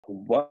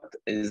what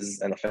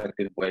is an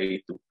effective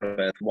way to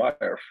prevent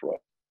wire fraud?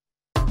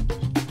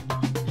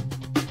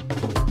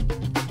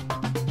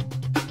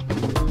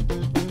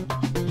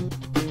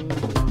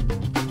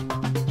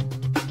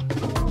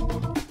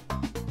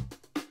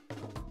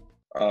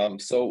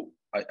 So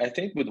I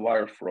think with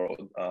wire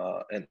fraud,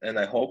 and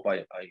I hope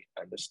I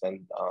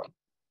understand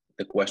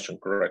the question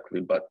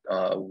correctly, but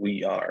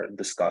we are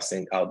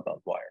discussing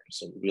outbound wires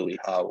and really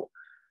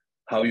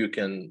how you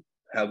can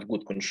have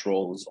good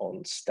controls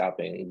on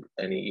stopping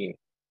any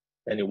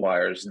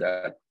wires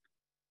that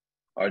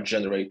are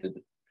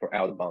generated for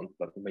outbound,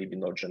 but maybe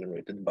not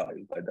generated by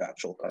the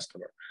actual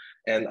customer.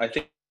 And I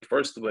think the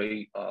first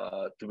way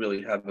to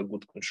really have a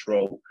good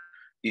control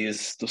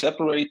is to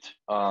separate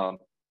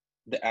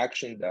the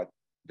action that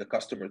the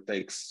customer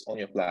takes on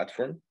your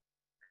platform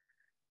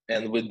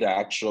and with the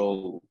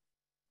actual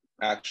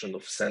action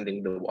of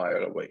sending the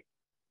wire away.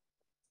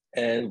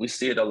 And we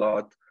see it a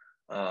lot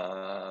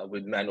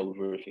with manual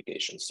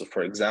verification. So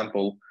for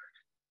example,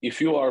 if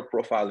you are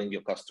profiling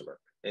your customer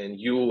and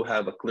you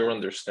have a clear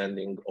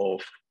understanding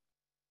of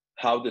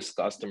how this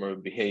customer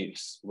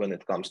behaves when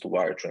it comes to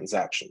wire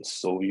transactions.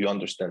 So you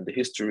understand the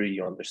history,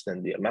 you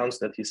understand the amounts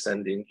that he's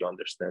sending, you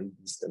understand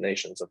the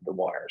destinations of the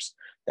wires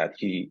that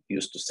he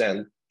used to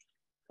send.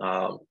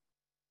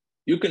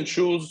 You can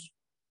choose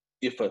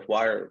if a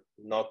wire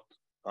not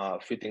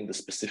fitting the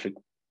specific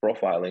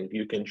profiling,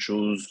 you can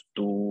choose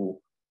to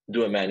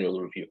do a manual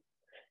review.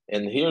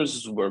 And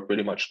here's where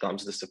pretty much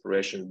comes the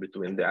separation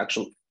between the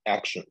actual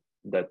action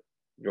that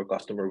your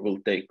customer will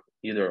take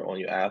either on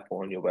your app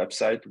or on your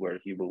website, where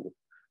he will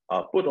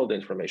put all the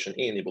information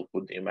in, he will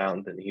put the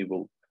amount, and he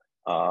will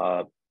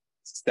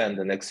send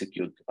and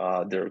execute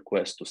the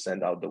request to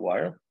send out the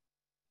wire.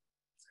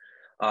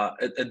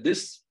 At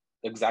this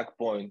exact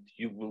point,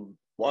 you will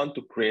want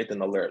to create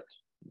an alert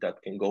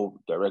that can go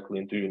directly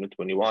into Unit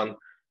 21,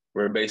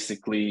 where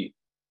basically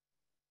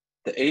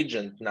the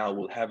agent now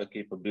will have a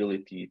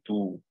capability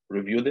to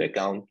review the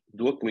account,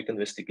 do a quick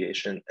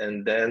investigation,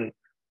 and then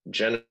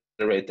generate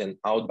an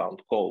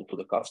outbound call to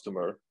the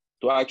customer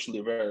to actually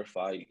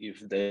verify if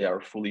they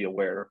are fully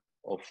aware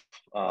of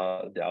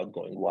the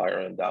outgoing wire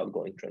and the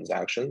outgoing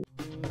transaction.